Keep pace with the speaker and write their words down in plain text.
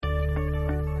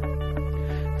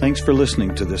Thanks for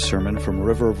listening to this sermon from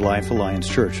River of Life Alliance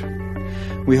Church.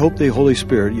 We hope the Holy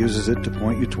Spirit uses it to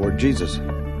point you toward Jesus.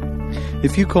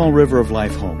 If you call River of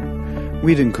Life home,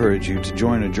 we'd encourage you to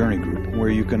join a journey group where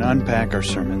you can unpack our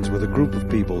sermons with a group of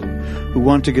people who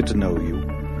want to get to know you,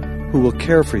 who will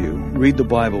care for you, read the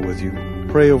Bible with you,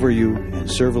 pray over you, and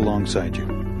serve alongside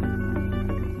you.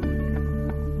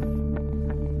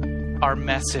 Our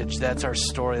message, that's our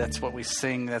story, that's what we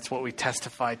sing, that's what we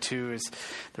testify to, is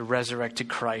the resurrected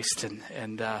Christ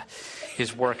and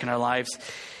his work in our lives.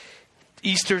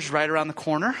 Easter's right around the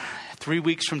corner. 3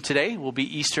 weeks from today will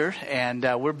be Easter, and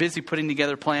we're busy putting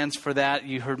together plans for that.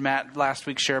 You heard Matt last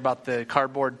week share about the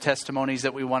cardboard testimonies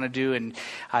that we want to do, and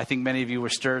I think many of you were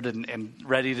stirred and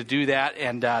ready to do that,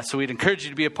 and so we'd encourage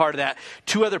you to be a part of that.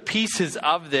 Two other pieces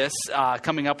of this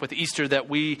coming up with Easter that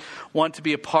we want to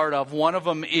be a part of. One of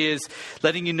them is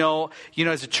letting you know,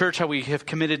 as a church, how we have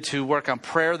committed to work on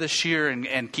prayer this year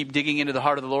and keep digging into the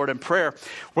heart of the Lord in prayer.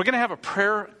 We're going to have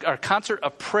a concert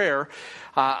of prayer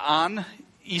on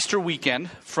Easter weekend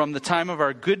from the time of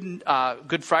our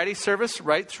Good Friday service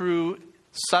right through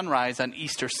sunrise on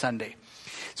Easter Sunday.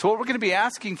 So what we're going to be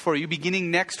asking for you beginning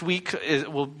next week,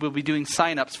 we'll be doing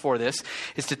sign-ups for this,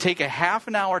 is to take a half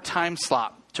an hour time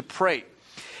slot to pray.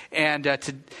 And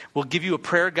we'll give you a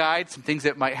prayer guide, some things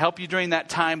that might help you during that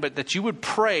time, but that you would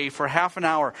pray for half an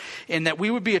hour, and that we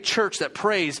would be a church that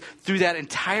prays through that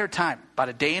entire time, about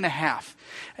a day and a half,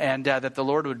 and that the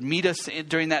Lord would meet us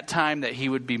during that time, that he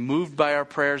would be moved by our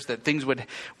prayers, that things would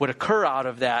occur out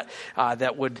of that,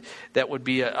 that would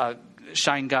be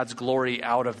shine God's glory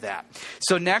out of that.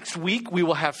 So next week, we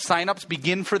will have sign-ups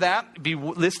begin for that. Be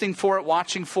listening for it,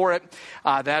 watching for it.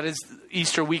 That is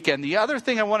Easter weekend. The other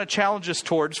thing I want to challenge us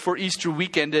towards for Easter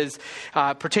weekend is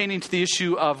pertaining to the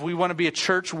issue of we want to be a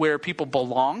church where people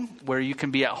belong, where you can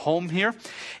be at home here.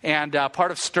 And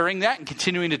part of stirring that and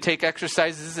continuing to take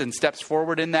exercises and steps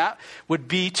forward in that would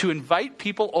be to invite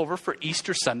people over for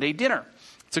Easter Sunday dinner.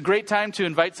 It's a great time to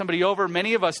invite somebody over.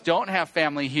 Many of us don't have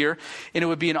family here, and it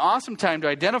would be an awesome time to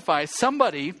identify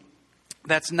somebody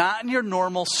that's not in your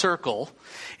normal circle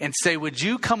and say, would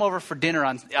you come over for dinner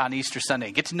on Easter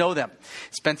Sunday? Get to know them.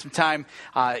 Spend some time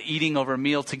eating over a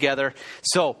meal together.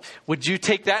 So would you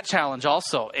take that challenge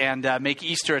also and make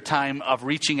Easter a time of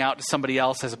reaching out to somebody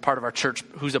else as a part of our church,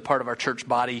 who's a part of our church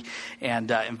body, and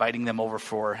inviting them over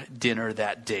for dinner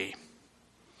that day?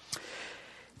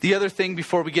 The other thing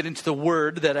before we get into the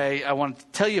word that I want to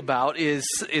tell you about is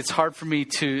it's hard for me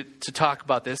to talk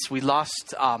about this. We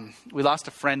lost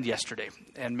a friend yesterday,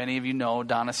 and many of you know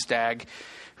Donna Stagg,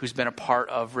 who's been a part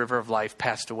of River of Life,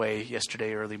 passed away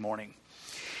yesterday early morning.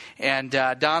 And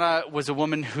Donna was a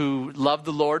woman who loved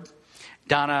the Lord.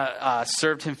 Donna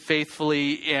served him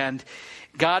faithfully, and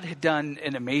God had done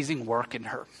an amazing work in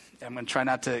her. I'm going to try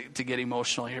not to get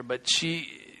emotional here, but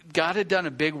God had done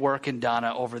a big work in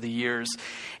Donna over the years,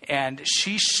 and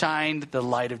she shined the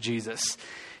light of Jesus.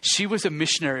 She was a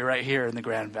missionary right here in the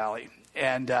Grand Valley.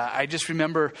 And I just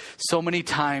remember so many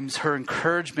times her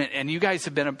encouragement, and you guys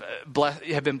have been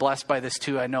blessed by this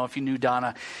too. I know if you knew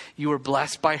Donna, you were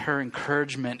blessed by her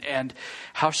encouragement and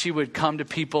how she would come to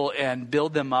people and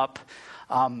build them up.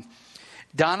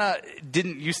 Donna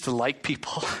didn't used to like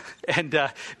people and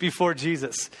before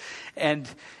Jesus, and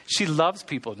she loves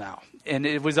people now. And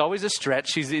it was always a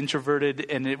stretch. She's introverted,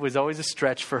 and it was always a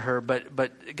stretch for her.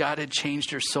 But God had changed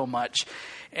her so much.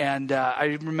 And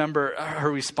I remember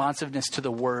her responsiveness to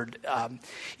the word.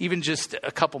 Even just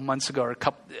a couple months ago,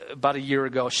 about a year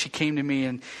ago, she came to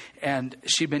me, and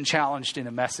she'd been challenged in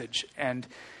a message. And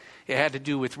it had to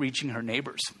do with reaching her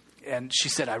neighbors. And she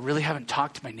said, I really haven't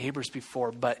talked to my neighbors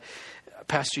before, but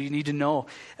Pastor, you need to know,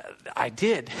 I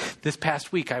did. This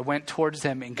past week, I went towards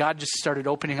them, and God just started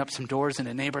opening up some doors, and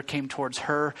a neighbor came towards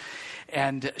her,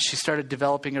 and she started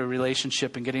developing a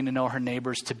relationship and getting to know her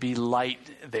neighbors to be light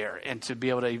there and to be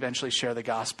able to eventually share the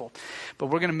gospel. But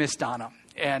we're going to miss Donna.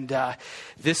 And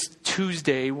this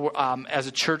Tuesday, as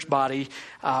a church body,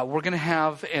 we're going to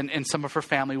have, and some of her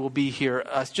family will be here,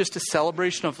 just a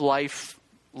celebration of life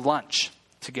lunch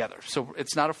together. So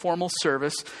it's not a formal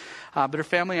service. But her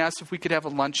family asked if we could have a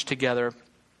lunch together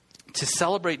to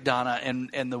celebrate Donna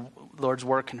and the Lord's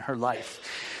work in her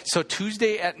life. So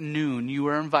Tuesday at noon, you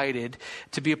are invited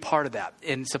to be a part of that.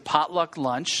 And it's a potluck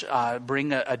lunch.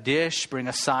 Bring a dish, bring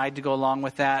a side to go along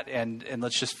with that, and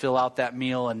let's just fill out that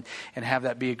meal and have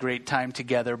that be a great time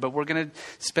together. But we're going to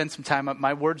spend some time.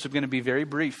 My words are going to be very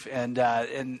brief, and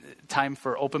time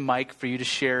for open mic for you to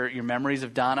share your memories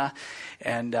of Donna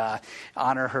and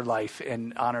honor her life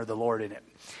and honor the Lord in it.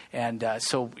 And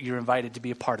so you're invited to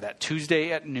be a part of that.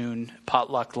 Tuesday at noon,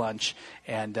 potluck lunch,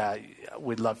 and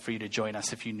we'd love for you to join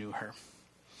us if you knew her.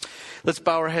 Let's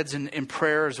bow our heads in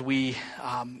prayer as we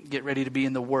get ready to be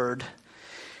in the Word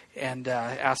and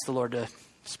ask the Lord to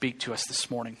speak to us this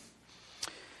morning.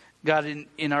 God,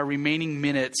 in our remaining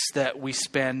minutes that we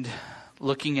spend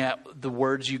looking at the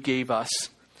words you gave us,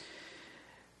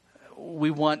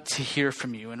 we want to hear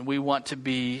from you and we want to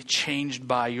be changed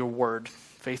by your word.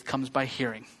 Faith comes by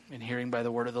hearing, and hearing by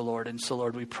the word of the Lord. And so,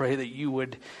 Lord, we pray that you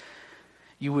would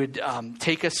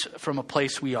take us from a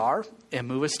place we are and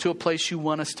move us to a place you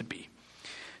want us to be.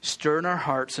 Stir in our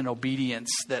hearts an obedience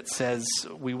that says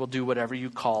we will do whatever you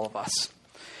call of us.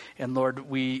 And Lord,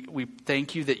 we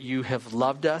thank you that you have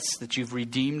loved us, that you've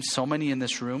redeemed so many in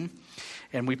this room.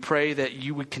 And we pray that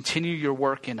you would continue your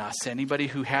work in us. Anybody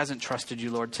who hasn't trusted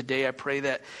you, Lord, today I pray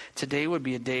that today would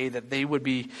be a day that they would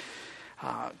be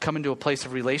come into a place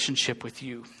of relationship with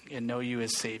you and know you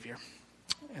as Savior.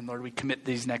 And Lord, we commit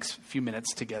these next few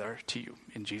minutes together to you.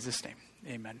 In Jesus' name,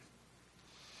 amen.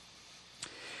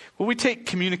 Well, we take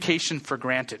communication for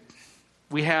granted.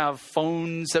 We have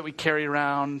phones that we carry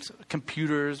around,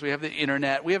 computers, we have the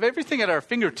internet. We have everything at our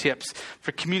fingertips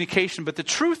for communication. But the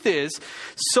truth is,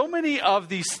 so many of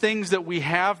these things that we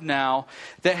have now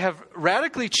that have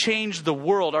radically changed the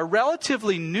world are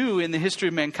relatively new in the history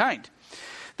of mankind.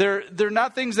 They're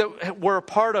not things that were a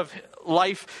part of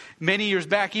life many years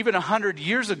back, even 100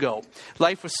 years ago.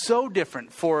 Life was so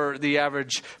different for the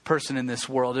average person in this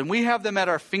world, and we have them at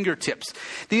our fingertips.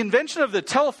 The invention of the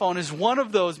telephone is one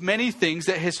of those many things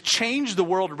that has changed the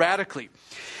world radically.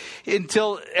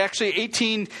 Until actually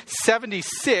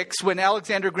 1876, when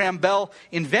Alexander Graham Bell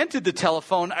invented the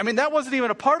telephone, I mean, that wasn't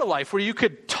even a part of life where you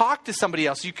could talk to somebody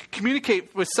else. You could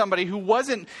communicate with somebody who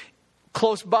wasn't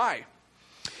close by,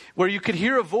 where you could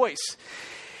hear a voice.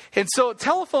 And so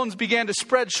telephones began to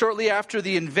spread shortly after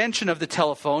the invention of the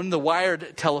telephone, the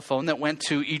wired telephone that went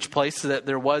to each place so that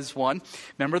there was one.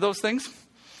 Remember those things?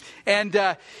 And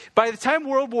by the time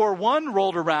World War I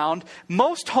rolled around,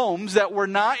 most homes that were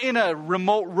not in a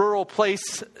remote rural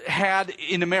place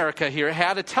in America here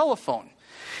had a telephone.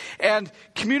 And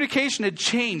communication had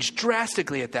changed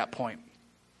drastically at that point.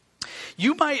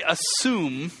 You might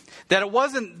assume that it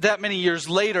wasn't that many years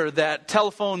later that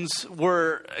telephones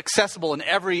were accessible in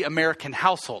every American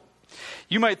household.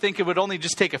 You might think it would only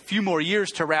just take a few more years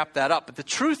to wrap that up. But the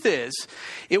truth is,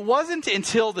 it wasn't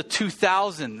until the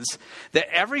 2000s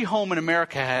that every home in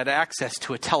America had access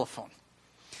to a telephone.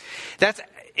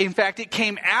 In fact, it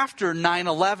came after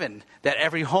 9/11 that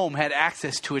every home had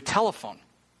access to a telephone.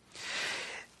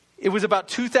 It was about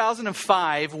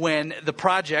 2005 when the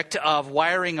project of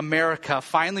wiring America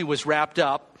finally was wrapped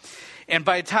up. And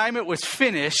by the time it was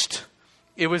finished,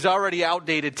 it was already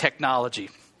outdated technology.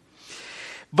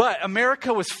 But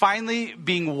America was finally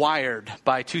being wired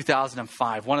by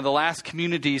 2005. One of the last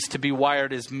communities to be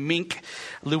wired is Mink,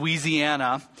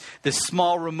 Louisiana. This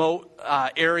small remote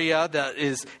area that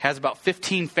has about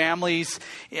 15 families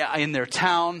in their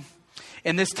town.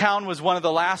 And this town was one of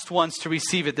the last ones to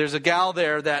receive it. There's a gal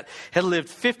there that had lived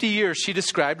 50 years, she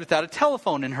described, without a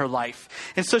telephone in her life.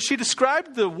 And so she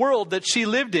described the world that she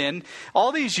lived in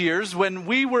all these years. When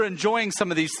we were enjoying some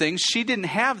of these things, she didn't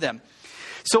have them.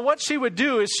 So what she would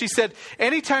do is, she said,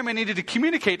 anytime I needed to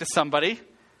communicate to somebody,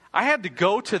 I had to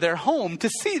go to their home to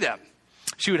see them.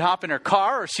 She would hop in her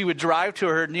car, or she would drive to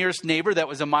her nearest neighbor that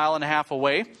was 1.5 miles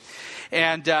away.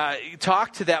 And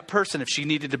talk to that person. If she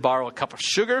needed to borrow a cup of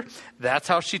sugar, that's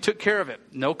how she took care of it.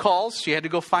 No calls. She had to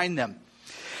go find them.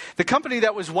 The company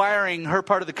that was wiring her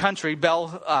part of the country,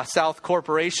 Bell South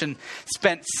Corporation,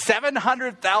 spent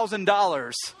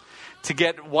 $700,000 to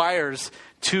get wires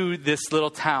to this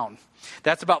little town.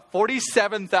 That's about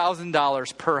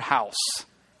 $47,000 per house.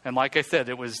 And like I said,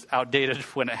 it was outdated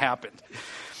when it happened.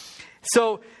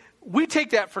 So we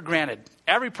take that for granted.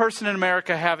 Every person in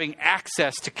America having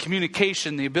access to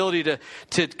communication, the ability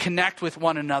to connect with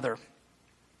one another.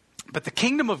 But the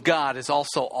kingdom of God is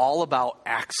also all about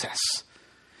access.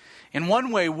 In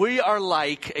one way, we are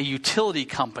like a utility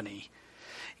company,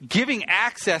 giving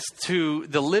access to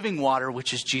the living water,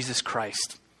 which is Jesus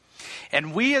Christ.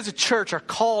 And we as a church are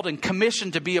called and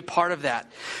commissioned to be a part of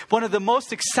that. One of the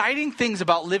most exciting things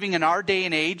about living in our day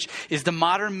and age is the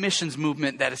modern missions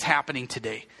movement that is happening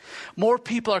today. More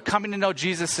people are coming to know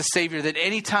Jesus as Savior than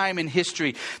any time in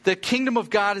history. The kingdom of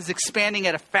God is expanding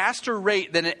at a faster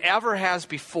rate than it ever has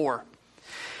before.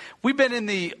 We've been in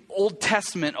the Old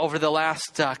Testament over the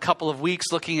last couple of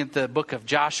weeks looking at the book of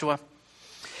Joshua.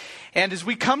 And as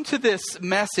we come to this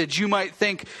message, you might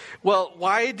think, well,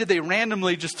 why did they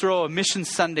randomly just throw a Mission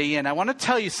Sunday in? I want to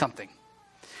tell you something.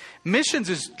 Missions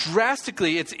is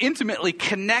intimately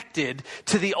connected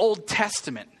to the Old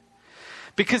Testament.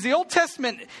 Because the Old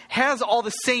Testament has all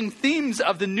the same themes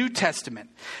of the New Testament.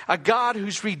 A God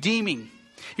who's redeeming.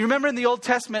 You remember in the Old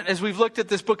Testament, as we've looked at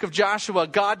this book of Joshua,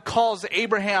 God calls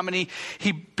Abraham and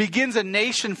he begins a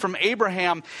nation from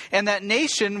Abraham. And that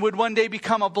nation would one day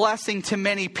become a blessing to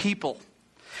many people.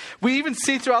 We even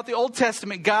see throughout the Old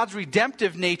Testament God's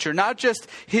redemptive nature, not just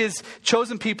his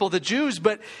chosen people, the Jews,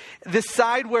 but the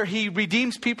side where he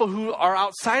redeems people who are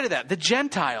outside of that, the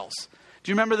Gentiles.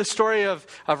 Do you remember the story of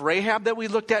Rahab that we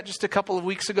looked at just a couple of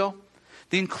weeks ago?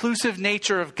 The inclusive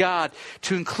nature of God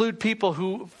to include people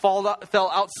who fell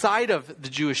outside of the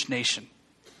Jewish nation.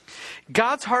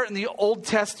 God's heart in the Old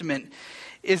Testament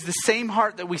is the same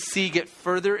heart that we see get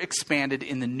further expanded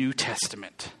in the New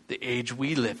Testament, the age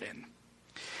we live in.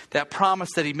 That promise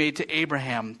that he made to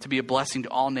Abraham to be a blessing to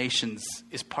all nations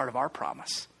is part of our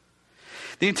promise.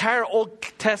 The entire Old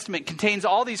Testament contains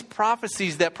all these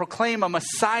prophecies that proclaim a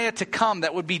Messiah to come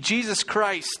that would be Jesus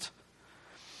Christ.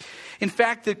 In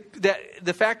fact,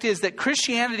 the fact is that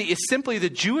Christianity is simply the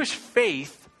Jewish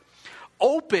faith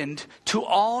opened to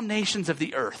all nations of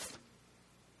the earth.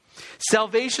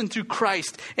 Salvation through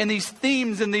Christ and these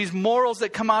themes and these morals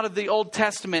that come out of the Old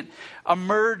Testament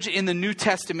emerge in the New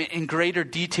Testament in greater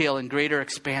detail and greater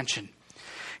expansion.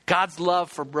 God's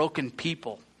love for broken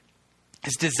people.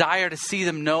 His desire to see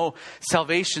them know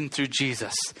salvation through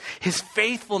Jesus. His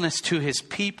faithfulness to his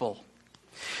people.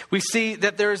 We see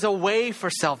that there is a way for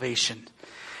salvation.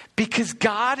 Because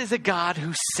God is a God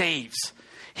who saves.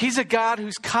 He's a God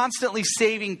who's constantly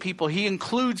saving people. He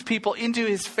includes people into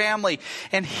his family.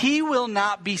 And he will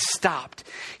not be stopped.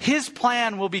 His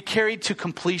plan will be carried to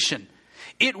completion.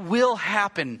 It will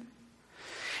happen.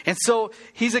 And so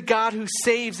he's a God who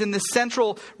saves, and the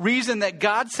central reason that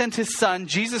God sent his son,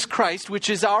 Jesus Christ, which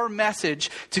is our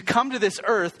message, to come to this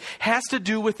earth, has to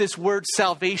do with this word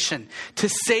salvation, to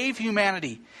save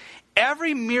humanity.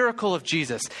 Every miracle of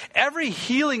Jesus, every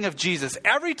healing of Jesus,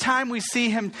 every time we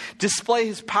see him display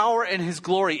his power and his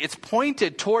glory, it's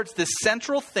pointed towards this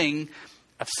central thing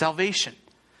of salvation.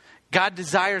 God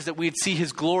desires that we'd see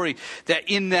his glory, that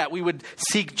in that we would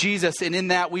seek Jesus, and in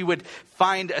that we would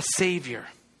find a Savior.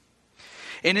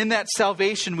 And in that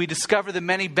salvation, we discover the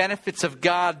many benefits of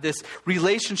God, this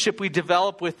relationship we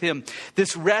develop with him,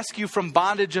 this rescue from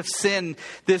bondage of sin,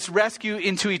 this rescue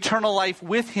into eternal life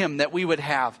with him that we would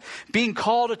have, being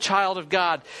called a child of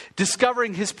God,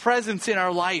 discovering his presence in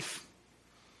our life.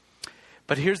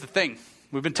 But here's the thing.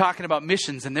 We've been talking about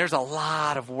missions, and there's a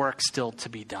lot of work still to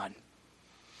be done.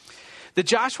 The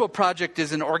Joshua Project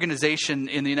is an organization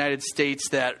in the United States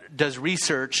that does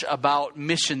research about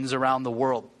missions around the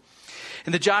world.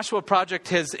 And the Joshua Project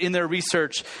has, in their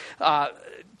research,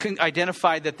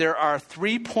 identified that there are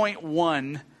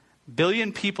 3.1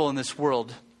 billion people in this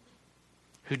world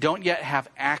who don't yet have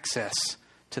access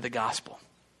to the gospel.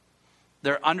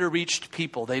 They're underreached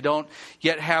people. They don't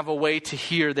yet have a way to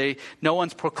hear. No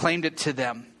one's proclaimed it to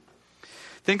them.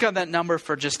 Think on that number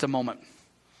for just a moment.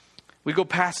 We go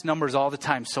past numbers all the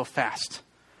time so fast.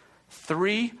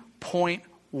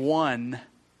 3.1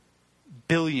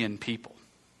 billion people.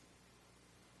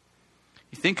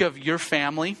 You think of your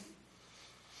family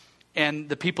and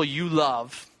the people you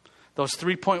love, those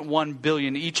 3.1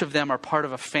 billion, each of them are part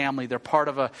of a family. They're part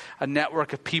of a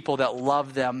network of people that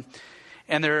love them.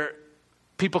 And they're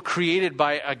people created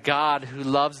by a God who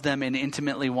loves them and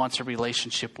intimately wants a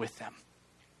relationship with them.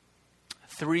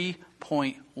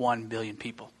 3.1 billion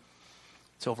people.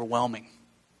 It's overwhelming.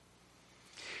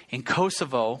 In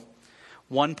Kosovo,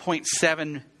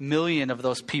 1.7 million of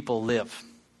those people live.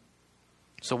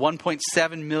 So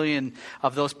 1.7 million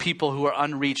of those people who are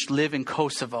unreached live in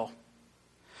Kosovo.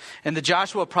 And the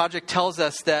Joshua Project tells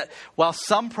us that while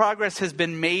some progress has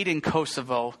been made in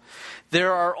Kosovo,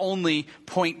 there are only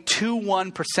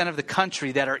 0.21% of the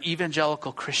country that are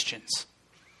evangelical Christians.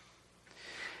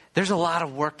 There's a lot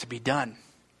of work to be done.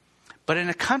 But in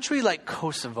a country like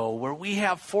Kosovo, where we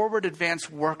have forward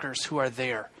advanced workers who are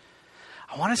there,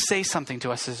 I want to say something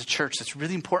to us as a church that's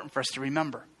really important for us to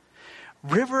remember.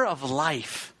 River of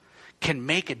Life can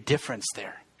make a difference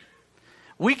there.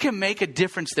 We can make a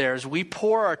difference there as we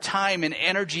pour our time and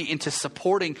energy into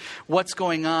supporting what's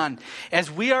going on. As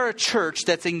we are a church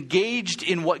that's engaged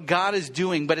in what God is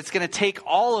doing, but it's going to take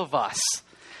all of us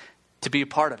to be a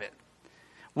part of it.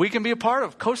 We can be a part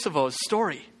of Kosovo's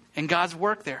story and God's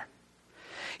work there.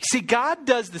 You see, God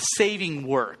does the saving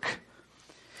work.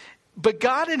 But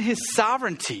God in his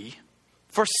sovereignty,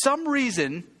 for some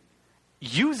reason,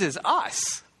 uses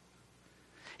us.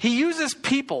 He uses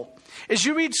people. As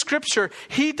you read Scripture,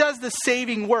 he does the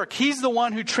saving work. He's the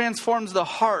one who transforms the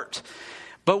heart.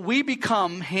 But we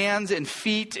become hands and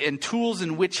feet and tools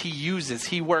in which he uses.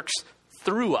 He works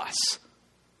through us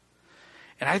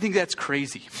And I think that's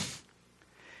crazy.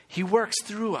 He works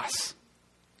through us.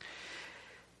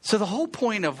 So the whole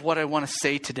point of what I want to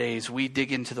say today as we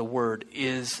dig into the Word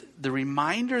is the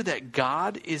reminder that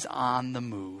God is on the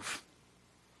move.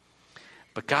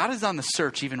 But God is on the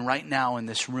search even right now in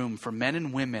this room for men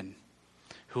and women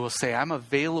who will say, I'm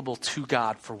available to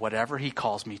God for whatever He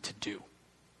calls me to do.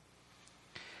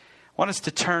 I want us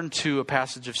to turn to a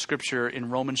passage of Scripture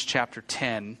in Romans chapter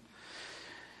 10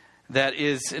 that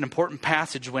is an important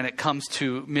passage when it comes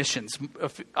to missions.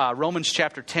 Romans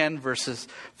chapter 10, verses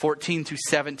 14 through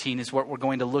 17 is what we're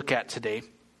going to look at today.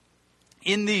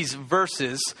 In these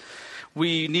verses,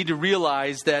 we need to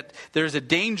realize that there's a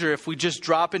danger if we just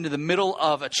drop into the middle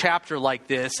of a chapter like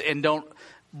this and don't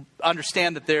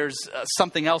understand that there's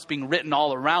something else being written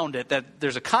all around it, that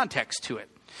there's a context to it.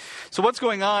 So what's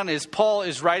going on is Paul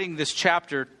is writing this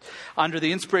chapter under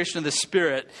the inspiration of the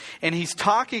Spirit, and he's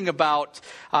talking about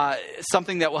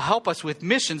something that will help us with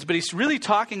missions, but he's really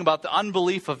talking about the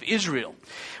unbelief of Israel.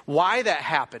 Why that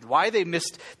happened, why they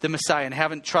missed the Messiah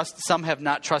and some have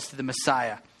not trusted the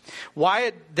Messiah.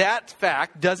 Why that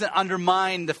fact doesn't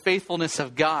undermine the faithfulness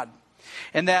of God.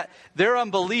 And that their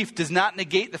unbelief does not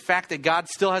negate the fact that God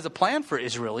still has a plan for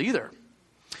Israel either.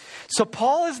 So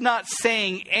Paul is not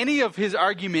saying any of his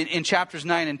argument in chapters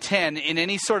 9 and 10 in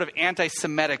any sort of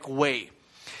anti-Semitic way.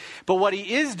 But what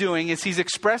he is doing is he's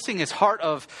expressing his heart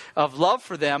of love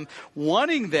for them,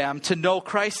 wanting them to know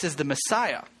Christ as the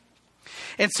Messiah.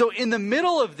 And so in the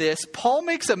middle of this, Paul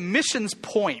makes a missions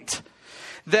point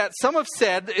that some have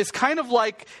said is kind of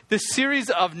like the series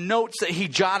of notes that he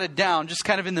jotted down, just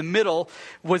kind of in the middle.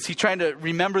 Was he trying to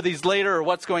remember these later, or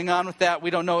what's going on with that? We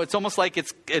don't know. It's almost like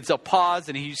it's a pause,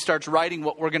 and he starts writing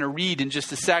what we're going to read in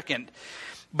just a second.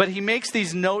 But he makes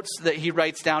these notes that he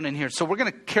writes down in here. So we're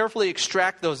going to carefully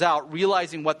extract those out,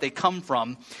 realizing what they come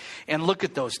from, and look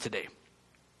at those today.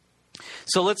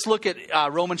 So let's look at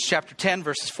Romans chapter 10,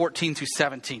 verses 14 through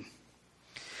 17.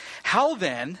 How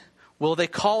then will they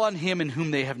call on him in whom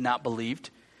they have not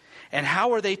believed? And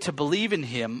how are they to believe in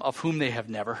him of whom they have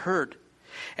never heard?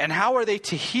 And how are they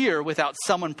to hear without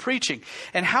someone preaching?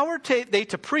 And how are they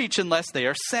to preach unless they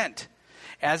are sent?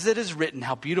 As it is written,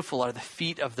 how beautiful are the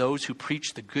feet of those who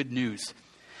preach the good news.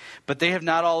 But they have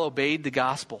not all obeyed the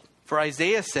gospel. For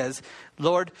Isaiah says,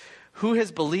 Lord, who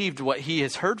has believed what he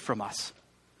has heard from us?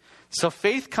 So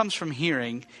faith comes from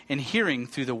hearing, and hearing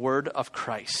through the word of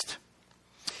Christ.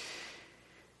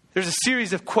 There's a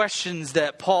series of questions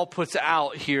that Paul puts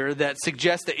out here that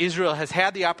suggest that Israel has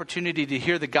had the opportunity to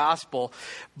hear the gospel,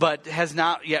 but has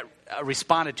not yet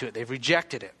responded to it. They've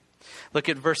rejected it. Look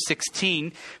at verse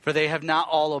 16, for they have not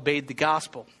all obeyed the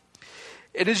gospel.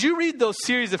 And as you read those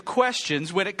series of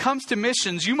questions, when it comes to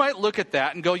missions, you might look at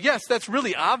that and go, yes, that's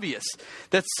really obvious.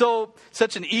 That's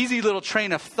such an easy little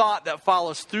train of thought that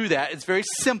follows through that. It's very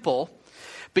simple.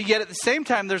 But yet at the same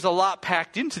time, there's a lot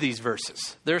packed into these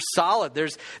verses. They're solid.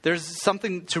 There's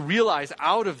something to realize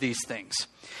out of these things.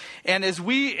 And if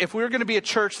we're going to be a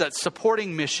church that's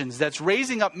supporting missions, that's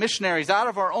raising up missionaries out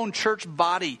of our own church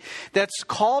body, that's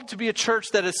called to be a church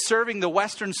that is serving the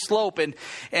Western Slope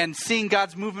and seeing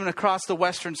God's movement across the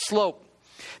Western Slope,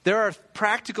 there are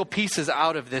practical pieces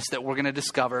out of this that we're going to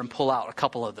discover and pull out a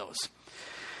couple of those.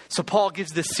 So Paul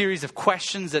gives this series of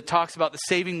questions that talks about the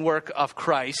saving work of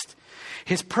Christ.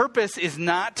 His purpose is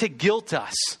not to guilt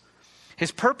us.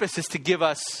 His purpose is to give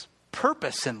us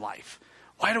purpose in life.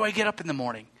 Why do I get up in the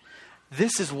morning?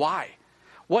 This is why.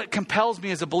 What compels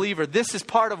me as a believer? This is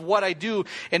part of what I do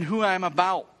and who I'm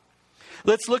about.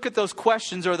 Let's look at those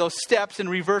questions or those steps in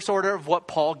reverse order of what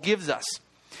Paul gives us.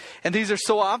 And these are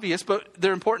so obvious, but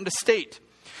they're important to state.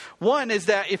 One is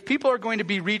that if people are going to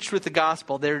be reached with the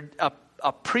gospel,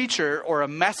 a preacher or a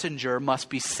messenger must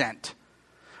be sent.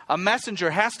 A messenger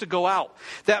has to go out.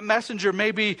 That messenger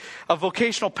may be a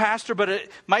vocational pastor, but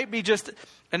it might be just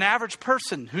an average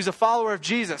person who's a follower of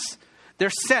Jesus. They're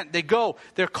sent. They go.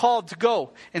 They're called to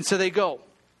go. And so they go.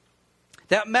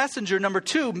 That messenger, number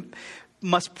two,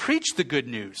 must preach the good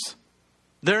news.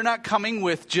 They're not coming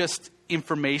with just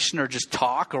information or just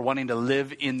talk or wanting to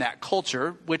live in that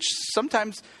culture, which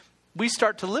sometimes we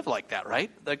start to live like that, right?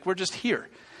 Like we're just here.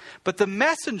 But the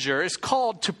messenger is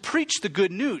called to preach the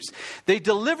good news. They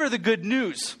deliver the good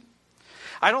news.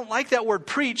 I don't like that word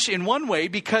preach in one way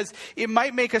because it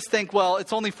might make us think, well,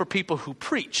 it's only for people who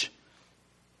preach.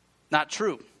 Not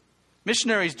true.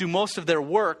 Missionaries do most of their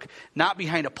work not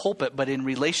behind a pulpit, but in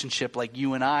relationship like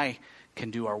you and I can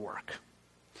do our work.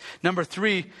 Number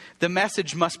three, the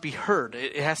message must be heard.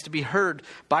 It has to be heard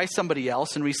by somebody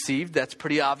else and received. That's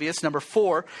pretty obvious. Number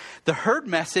four, the heard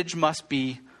message must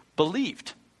be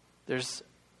believed. There's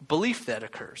belief that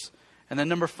occurs. And then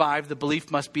number 5, the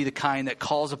belief must be the kind that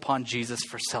calls upon Jesus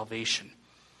for salvation.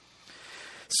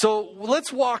 So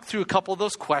let's walk through a couple of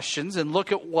those questions and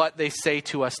look at what they say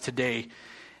to us today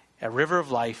at River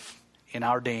of Life in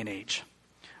our day and age.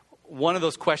 One of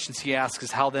those questions he asks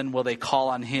is, how then will they call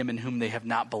on him in whom they have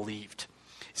not believed?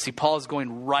 See, Paul is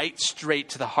going right straight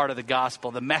to the heart of the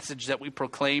gospel, the message that we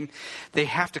proclaim. They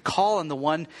have to call on the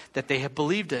one that they have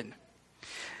believed in.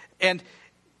 And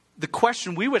the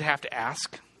question we would have to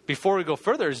ask before we go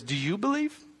further is, do you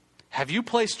believe? Have you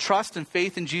placed trust and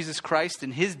faith in Jesus Christ,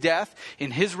 in his death,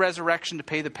 in his resurrection to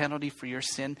pay the penalty for your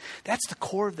sin? That's the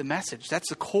core of the message. That's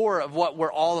the core of what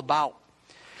we're all about.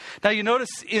 Now you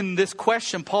notice in this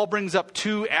question, Paul brings up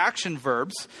 2 action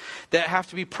verbs that have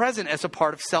to be present as a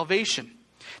part of salvation.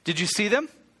 Did you see them?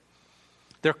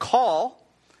 They're call,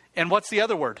 and what's the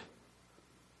other word?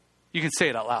 You can say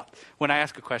it out loud. When I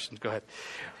ask a question, go ahead.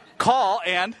 Call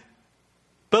and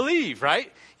believe,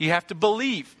 right? You have to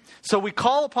believe. So we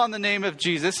call upon the name of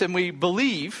Jesus and we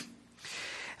believe.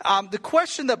 The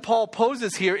question that Paul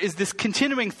poses here is this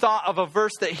continuing thought of a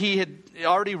verse that he had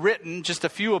already written just a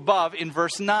few above in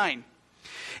verse 9.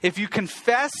 If you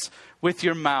confess with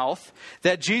your mouth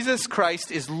that Jesus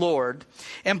Christ is Lord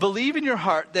and believe in your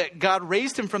heart that God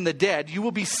raised him from the dead, you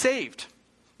will be saved.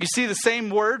 You see the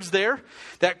same words there?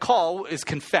 That call is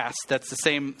confess. That's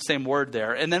the same word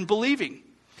there. And then believing.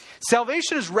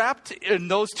 Salvation is wrapped in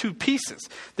those 2 pieces.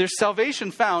 There's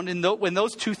salvation found when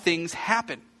those 2 things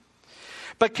happen.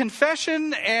 But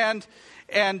confession and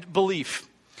belief,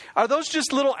 are those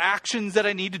just little actions that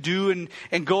I need to do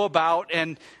and go about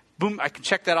and boom, I can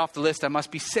check that off the list, I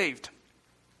must be saved?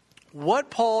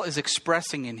 What Paul is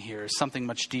expressing in here is something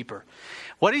much deeper.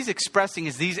 What he's expressing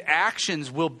is these actions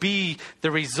will be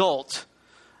the result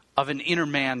of an inner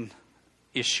man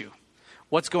issue.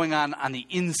 What's going on the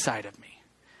inside of me?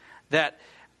 That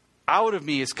out of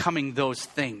me is coming those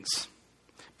things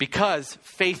because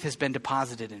faith has been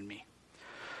deposited in me.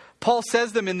 Paul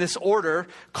says them in this order: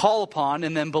 call upon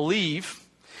and then believe.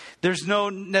 There's no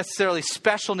necessarily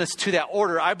specialness to that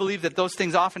order. I believe that those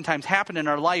things oftentimes happen in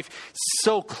our life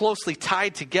so closely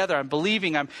tied together. I'm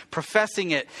believing, I'm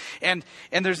professing it. And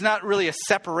there's not really a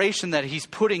separation that he's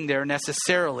putting there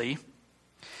necessarily.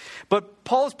 But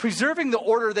Paul is preserving the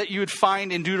order that you would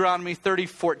find in Deuteronomy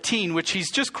 30:14, which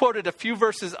he's just quoted a few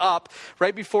verses up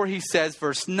right before he says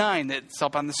verse 9 that's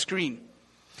up on the screen.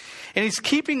 And he's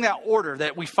keeping that order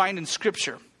that we find in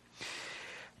Scripture.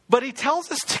 But he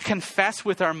tells us to confess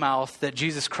with our mouth that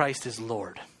Jesus Christ is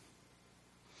Lord.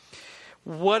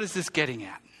 What is this getting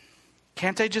at?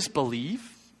 Can't I just believe?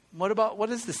 What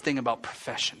is this thing about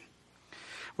profession?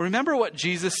 Remember what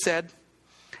Jesus said?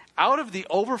 Out of the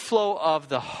overflow of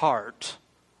the heart,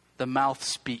 the mouth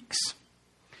speaks.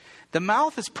 The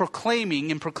mouth is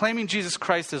proclaiming Jesus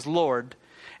Christ as Lord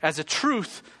as a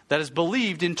truth that is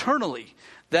believed internally,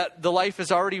 that the life is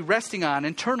already resting on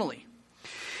internally.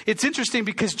 It's interesting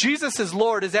because Jesus is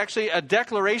Lord is actually a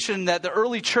declaration that the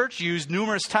early church used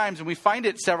numerous times, and we find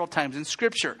it several times in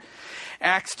Scripture.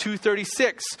 Acts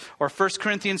 2:36 or 1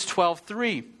 Corinthians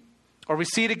 12:3. Or we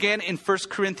see it again in 1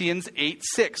 Corinthians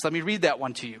 8:6. Let me read that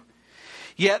one to you.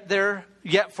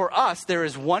 Yet for us there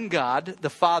is one God, the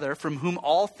Father, from whom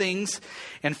all things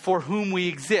and for whom we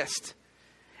exist,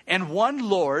 and one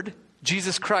Lord,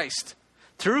 Jesus Christ,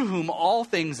 through whom all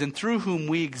things and through whom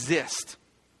we exist.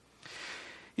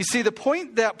 You see, the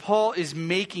point that Paul is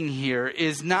making here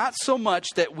is not so much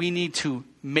that we need to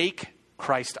make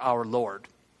Christ our Lord.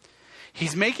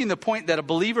 He's making the point that a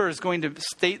believer is going to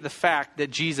state the fact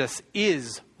that Jesus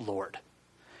is Lord.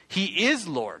 He is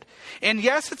Lord. And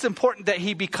yes, it's important that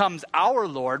he becomes our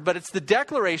Lord, but it's the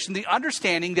declaration, the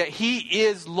understanding that he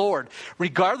is Lord,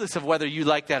 regardless of whether you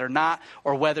like that or not,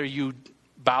 or whether you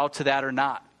bow to that or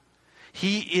not.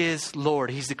 He is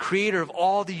Lord. He's the creator of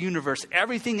all the universe.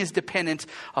 Everything is dependent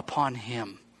upon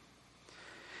him.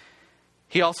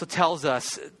 He also tells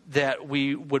us that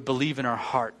we would believe in our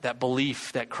heart, that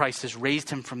belief that Christ has raised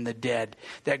him from the dead,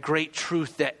 that great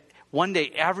truth that one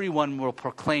day everyone will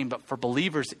proclaim, but for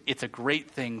believers, it's a great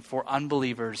thing. For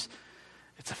unbelievers,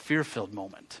 it's a fear-filled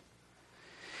moment.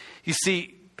 You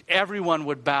see, everyone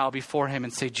would bow before him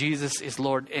and say, Jesus is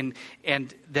Lord, and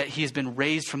that he has been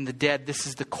raised from the dead. This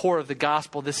is the core of the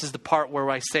gospel. This is the part where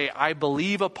I say, I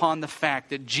believe upon the fact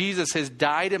that Jesus has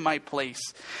died in my place,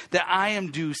 that I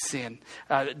am due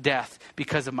death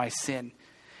because of my sin.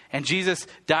 And Jesus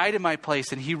died in my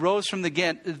place, and he rose from the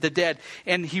dead,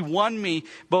 and he won me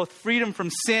both freedom from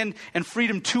sin and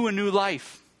freedom to a new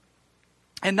life.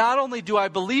 And not only do I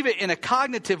believe it in a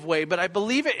cognitive way, but I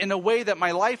believe it in a way that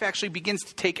my life actually begins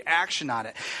to take action on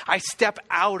it. I step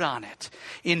out on it.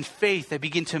 In faith, I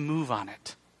begin to move on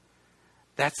it.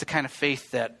 That's the kind of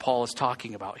faith that Paul is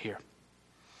talking about here.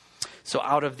 So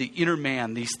out of the inner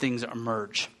man, these things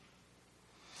emerge.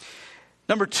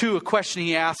 Number 2, a question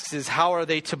he asks is, how are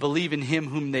they to believe in him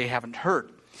whom they haven't heard?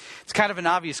 It's kind of an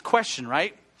obvious question,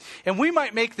 right? And we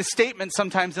might make the statement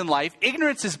sometimes in life,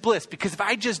 ignorance is bliss, because if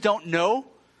I just don't know,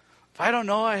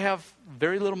 I have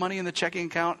very little money in the checking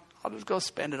account, I'll just go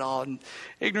spend it all, and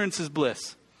ignorance is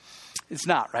bliss. It's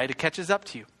not, right? It catches up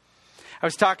to you. I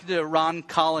was talking to Ron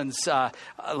Collins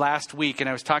last week, and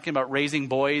I was talking about raising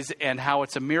boys and how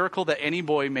it's a miracle that any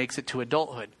boy makes it to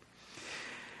adulthood.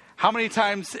 How many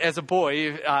times as a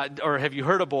boy, or have you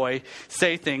heard a boy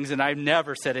say things, and I've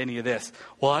never said any of this?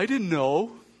 Well, I didn't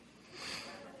know.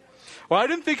 Well, I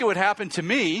didn't think it would happen to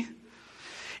me.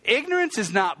 Ignorance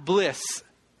is not bliss.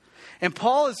 And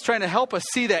Paul is trying to help us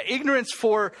see that ignorance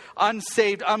for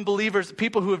unsaved unbelievers,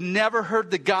 people who have never heard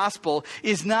the gospel,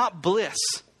 is not bliss.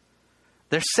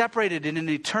 They're separated in an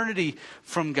eternity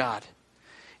from God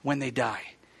when they die.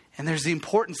 And there's the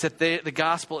importance that the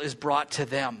gospel is brought to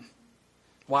them.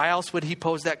 Why else would he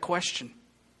pose that question?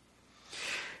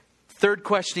 Third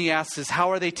question he asks is, how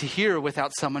are they to hear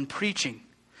without someone preaching?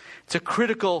 It's a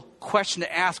critical question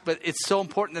to ask, but it's so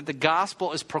important that the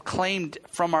gospel is proclaimed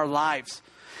from our lives.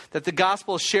 That the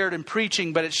gospel is shared in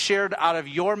preaching, but it's shared out of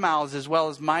your mouths as well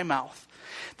as my mouth.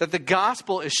 That the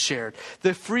gospel is shared.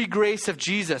 The free grace of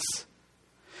Jesus.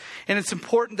 And it's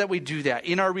important that we do that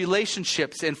in our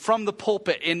relationships and from the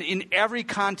pulpit and in every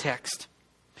context.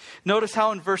 Notice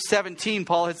how in verse 17,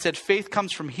 Paul had said, faith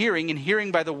comes from hearing, and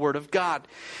hearing by the word of God.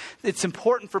 It's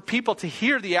important for people to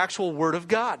hear the actual word of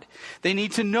God. They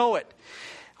need to know it.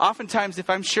 Oftentimes, if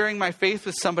I'm sharing my faith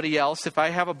with somebody else, if I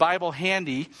have a Bible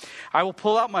handy, I will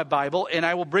pull out my Bible and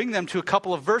I will bring them to a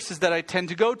couple of verses that I tend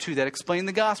to go to that explain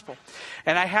the gospel.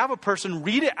 And I have a person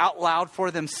read it out loud for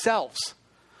themselves.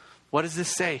 What does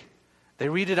this say? They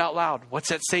read it out loud. What's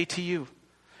that say to you?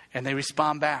 And they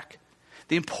respond back.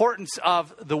 The importance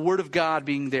of the word of God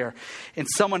being there. And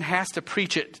someone has to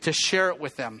preach it, to share it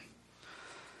with them.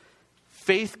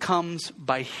 Faith comes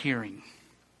by hearing.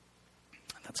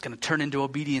 That's going to turn into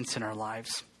obedience in our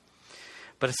lives.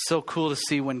 But it's so cool to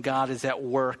see when God is at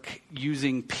work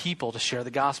using people to share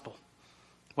the gospel.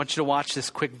 I want you to watch this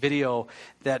quick video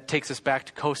that takes us back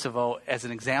to Kosovo as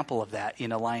an example of that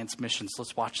in Alliance Missions.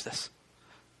 Let's watch this.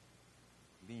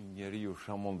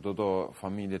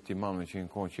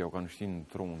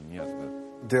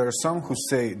 There are some who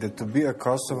say that to be a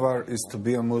Kosovar is to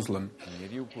be a Muslim,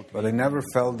 but I never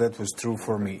felt that was true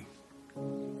for me.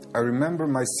 I remember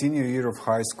my senior year of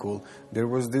high school, there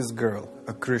was this girl,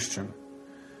 a Christian.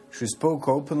 She spoke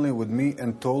openly with me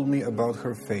and told me about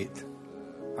her faith.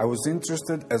 I was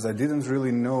interested as I didn't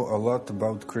really know a lot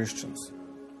about Christians.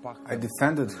 I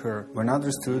defended her when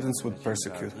other students would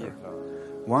persecute her.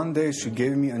 One day she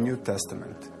gave me a New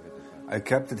Testament. I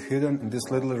kept it hidden in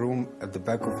this little room at the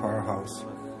back of our house.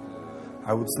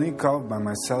 I would sneak out by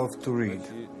myself to read.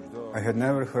 I had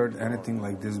never heard anything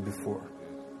like this before.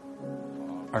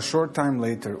 A short time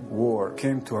later, war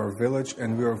came to our village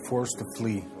and we were forced to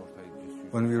flee.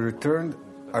 When we returned,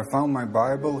 I found my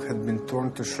Bible had been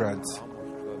torn to shreds.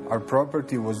 Our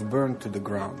property was burned to the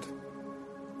ground.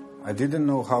 I didn't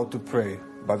know how to pray,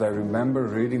 but I remember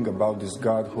reading about this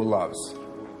God who loves.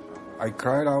 I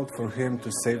cried out for him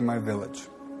to save my village.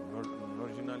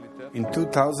 In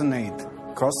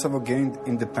 2008, Kosovo gained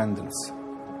independence.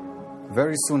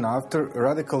 Very soon after,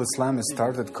 radical Islamists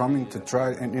started coming to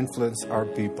try and influence our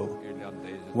people.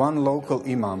 One local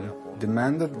imam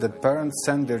demanded that parents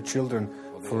send their children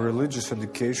for religious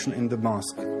education in the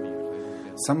mosque.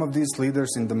 Some of these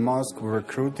leaders in the mosque were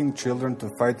recruiting children to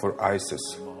fight for ISIS.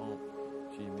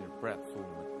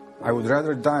 I would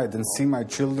rather die than see my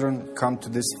children come to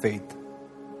this fate.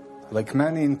 Like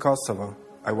many in Kosovo,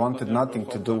 I wanted nothing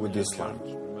to do with Islam.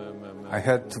 I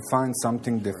had to find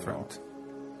something different.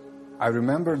 I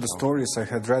remember the stories I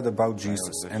had read about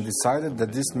Jesus and decided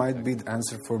that this might be the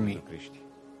answer for me.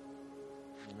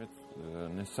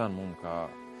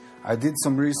 I did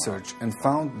some research and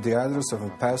found the address of a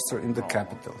pastor in the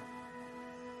capital.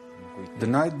 The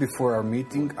night before our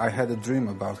meeting, I had a dream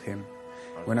about him.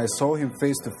 When I saw him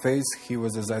face to face, he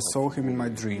was as I saw him in my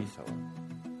dream.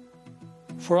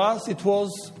 For us, it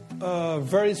was a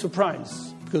very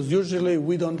surprise, because usually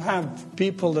we don't have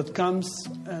people that comes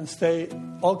and say,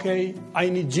 okay, I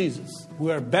need Jesus.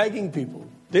 We are begging people.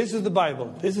 This is the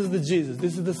Bible. This is the Jesus.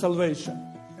 This is the salvation.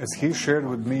 As he shared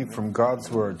with me from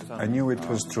God's Word, I knew it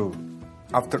was true.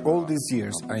 After all these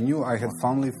years, I knew I had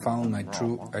finally found my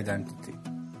true identity.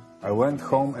 I went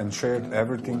home and shared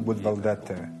everything with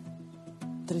Valdete.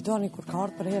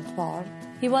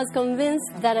 He was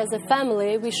convinced that as a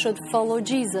family we should follow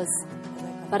Jesus.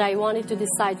 but I wanted to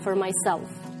decide for myself.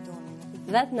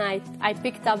 That night, I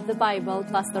picked up the Bible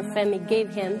Pastor Femi gave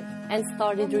him and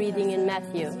started reading in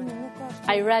Matthew.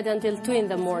 I read until 2 in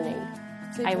the morning.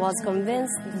 I was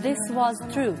convinced this was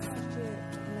truth.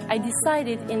 I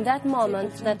decided in that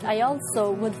moment that I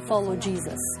also would follow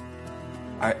Jesus.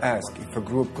 I asked if a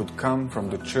group could come from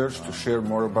the church to share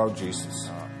more about Jesus.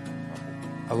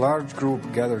 A large group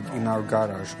gathered in our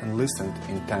garage and listened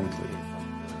intently.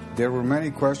 There were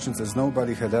many questions as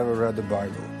nobody had ever read the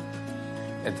Bible.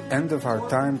 At the end of our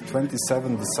time,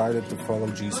 27 decided to follow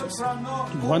Jesus.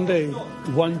 One day,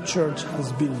 one church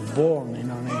has been born in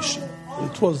our nation.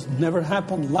 It was never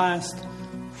happened last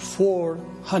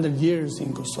 400 years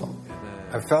in Kosovo.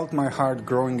 I felt my heart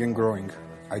growing and growing.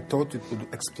 I thought it would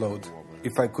explode.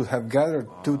 If I could have gathered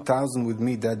 2,000 with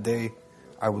me that day,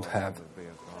 I would have.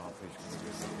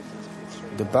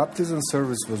 The baptism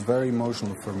service was very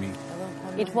emotional for me.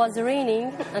 It was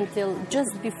raining until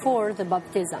just before the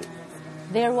baptism.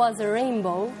 There was a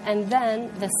rainbow, and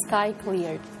then the sky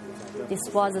cleared. This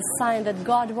was a sign that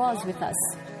God was with us.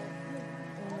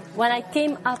 When I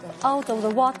came up out of the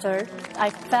water, I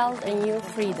felt a new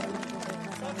freedom.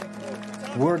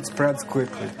 Word spreads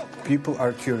quickly. People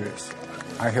are curious.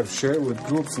 I have shared with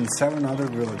groups in 7 other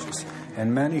villages,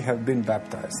 and many have been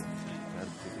baptized.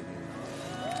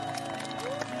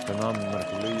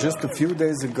 Just a few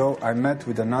days ago, I met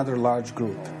with another large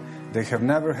group. They have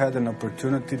never had an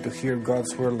opportunity to hear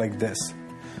God's word like this.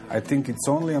 I think it's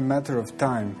only a matter of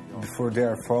time before they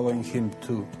are following Him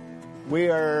too. We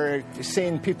are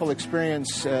seeing people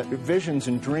experience visions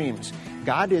and dreams.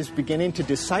 God is beginning to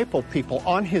disciple people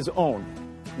on His own.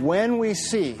 When we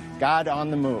see God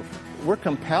on the move, we're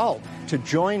compelled to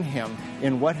join Him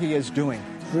in what He is doing.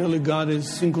 Really, God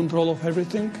is in control of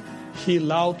everything. He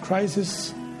allowed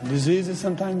crises, diseases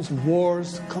sometimes,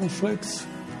 wars, conflicts.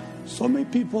 So many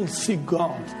people seek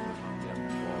God.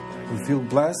 We feel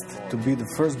blessed to be the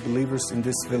first believers in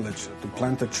this village to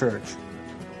plant a church.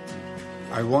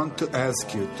 I want to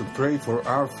ask you to pray for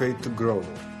our faith to grow.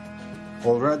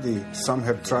 Already, some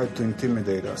have tried to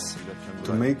intimidate us,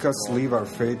 to make us leave our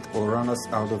faith or run us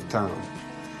out of town.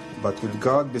 But with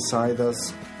God beside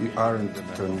us, we aren't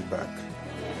turning back.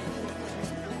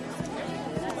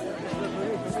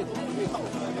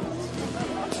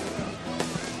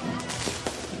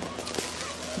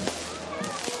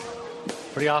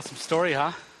 Pretty awesome story,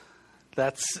 huh?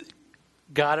 That's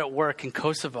God at work in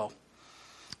Kosovo.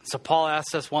 So Paul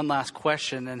asks us one last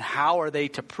question, and how are they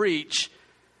to preach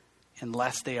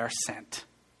unless they are sent?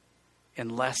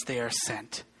 Unless they are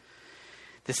sent.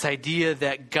 This idea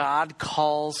that God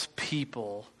calls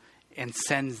people and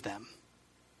sends them.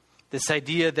 This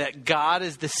idea that God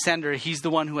is the sender. He's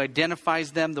the one who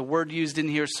identifies them. The word used in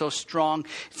here is so strong.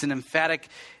 It's an emphatic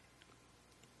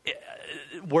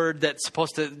word that's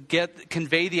supposed to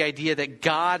convey the idea that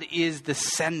God is the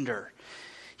sender.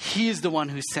 He is the one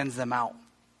who sends them out.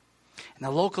 And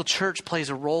the local church plays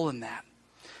a role in that.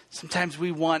 Sometimes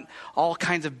we want all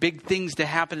kinds of big things to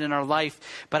happen in our life,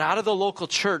 but out of the local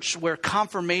church where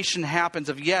confirmation happens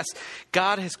of, yes,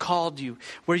 God has called you,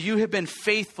 where you have been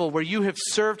faithful, where you have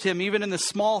served Him, even in the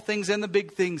small things and the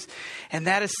big things, and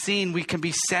that is seen, we can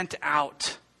be sent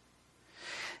out.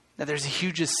 Now there's a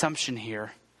huge assumption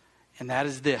here, and that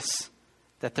is this,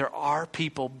 that there are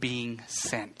people being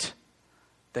sent,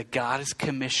 that God has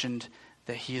commissioned,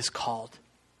 that He has called.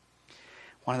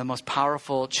 One of the most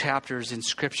powerful chapters in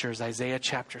Scripture is Isaiah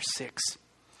chapter 6.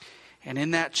 And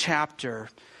in that chapter,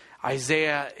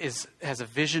 Isaiah has a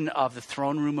vision of the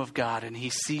throne room of God, and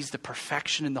he sees the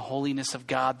perfection and the holiness of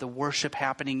God, the worship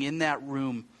happening in that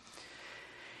room.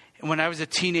 And when I was a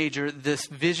teenager, this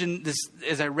vision,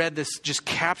 as I read this, just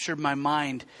captured my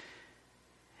mind.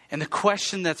 And the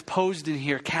question that's posed in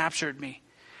here captured me.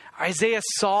 Isaiah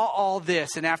saw all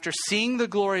this, and after seeing the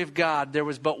glory of God, there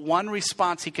was but one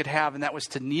response he could have, and that was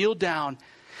to kneel down.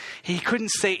 He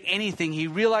couldn't say anything. He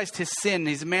realized his sin.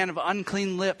 He's a man of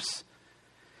unclean lips.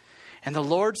 And the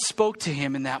Lord spoke to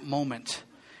him in that moment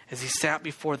as he sat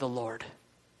before the Lord.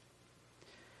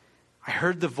 I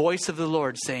heard the voice of the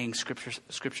Lord saying,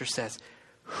 Scripture says,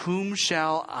 "Whom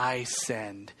shall I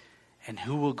send, and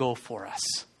who will go for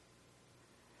us?"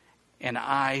 And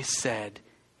I said,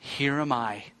 "Here am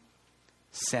I.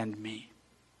 Send me."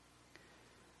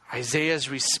 Isaiah's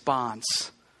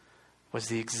response was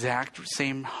the exact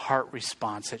same heart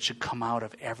response that should come out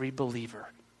of every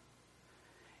believer.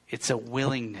 It's a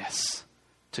willingness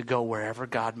to go wherever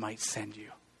God might send you.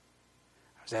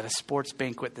 I was at a sports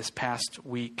banquet this past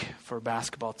week for a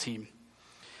basketball team.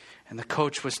 And the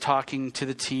coach was talking to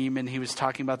the team, and he was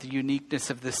talking about the uniqueness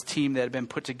of this team that had been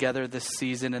put together this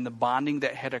season and the bonding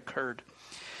that had occurred.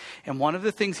 And one of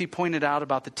the things he pointed out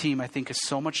about the team, I think, is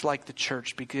so much like the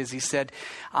church, because he said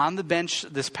on the bench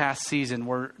this past season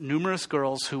were numerous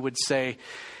girls who would say,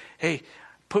 hey,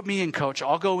 put me in, coach.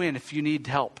 I'll go in if you need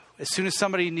help. As soon as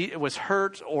somebody was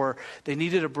hurt or they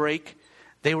needed a break,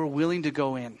 they were willing to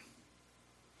go in.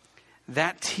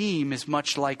 That team is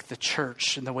much like the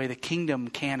church in the way the kingdom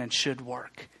can and should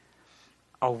work.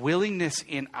 A willingness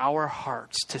in our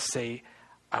hearts to say,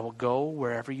 I will go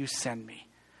wherever you send me.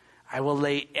 I will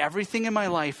lay everything in my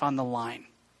life on the line.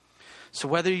 So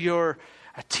whether you're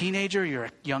a teenager, you're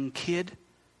a young kid,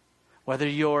 whether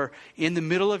you're in the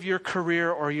middle of your career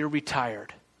or you're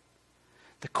retired,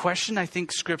 the question I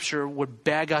think Scripture would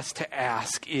beg us to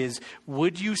ask is,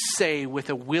 would you say with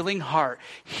a willing heart,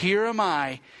 here am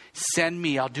I, send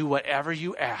me, I'll do whatever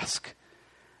you ask.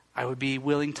 I would be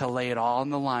willing to lay it all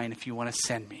on the line if you want to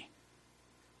send me.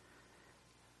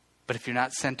 But if you're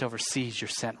not sent overseas, you're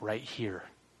sent right here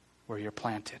where you're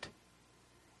planted.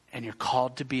 And you're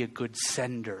called to be a good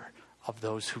sender of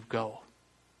those who go.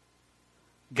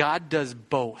 God does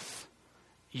both.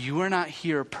 You are not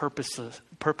here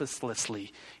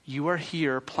purposelessly. You are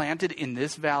here planted in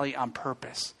this valley on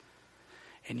purpose.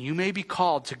 And you may be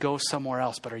called to go somewhere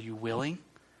else, but are you willing?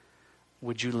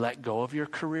 Would you let go of your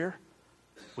career?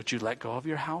 Would you let go of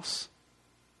your house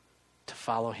to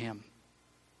follow him?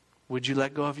 Would you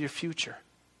let go of your future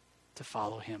to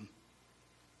follow him?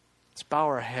 Let's bow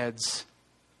our heads.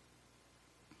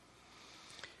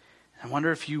 I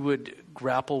wonder if you would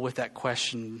grapple with that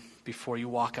question before you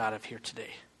walk out of here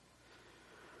today.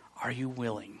 Are you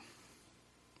willing?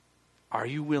 Are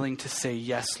you willing to say,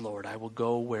 yes, Lord, I will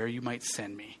go where you might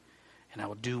send me, and I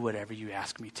will do whatever you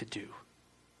ask me to do?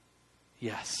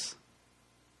 Yes.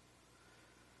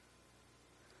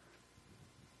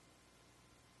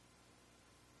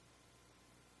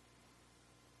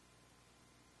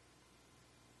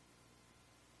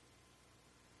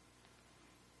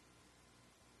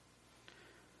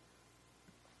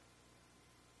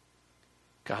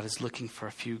 God is looking for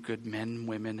a few good men,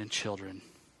 women, and children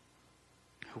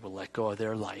who will let go of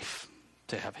their life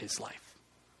to have his life.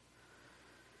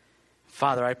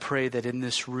 Father, I pray that in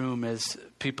this room, as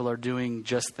people are doing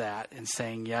just that and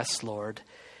saying, yes, Lord,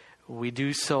 we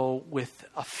do so with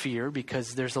a fear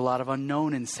because there's a lot of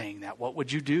unknown in saying that. What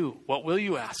would you do? What will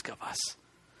you ask of us?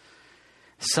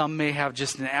 Some may have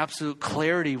just an absolute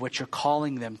clarity what you're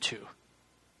calling them to.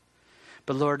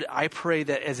 But Lord, I pray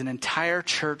that as an entire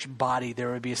church body,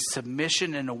 there would be a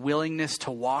submission and a willingness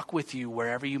to walk with you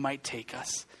wherever you might take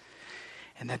us.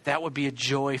 And that would be a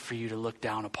joy for you to look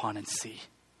down upon and see.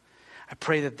 I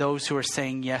pray that those who are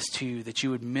saying yes to you, that you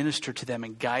would minister to them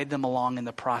and guide them along in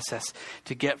the process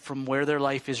to get from where their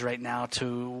life is right now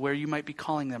to where you might be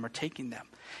calling them or taking them.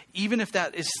 Even if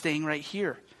that is staying right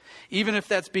here. Even if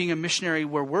that's being a missionary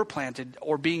where we're planted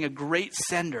or being a great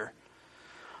sender.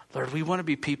 Lord, we want to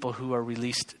be people who are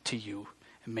released to you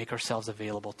and make ourselves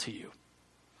available to you.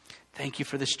 Thank you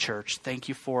for this church. Thank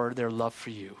you for their love for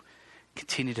you.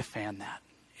 Continue to fan that.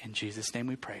 In Jesus' name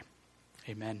we pray.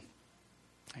 Amen.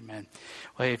 Amen.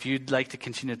 Well, if you'd like to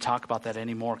continue to talk about that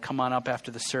anymore, come on up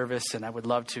after the service, and I would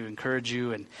love to encourage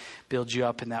you and build you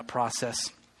up in that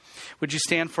process. Would you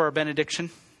stand for our benediction?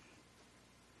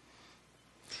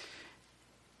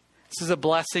 This is a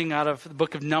blessing out of the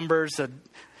book of Numbers,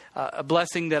 a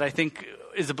blessing that I think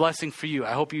is a blessing for you.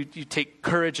 I hope you take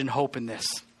courage and hope in this.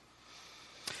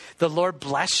 The Lord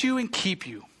bless you and keep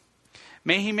you.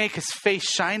 May he make his face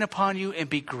shine upon you and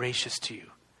be gracious to you.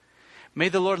 May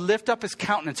the Lord lift up his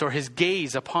countenance or his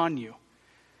gaze upon you.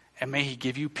 And may he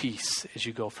give you peace as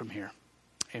you go from here.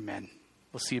 Amen.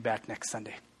 We'll see you back next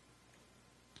Sunday.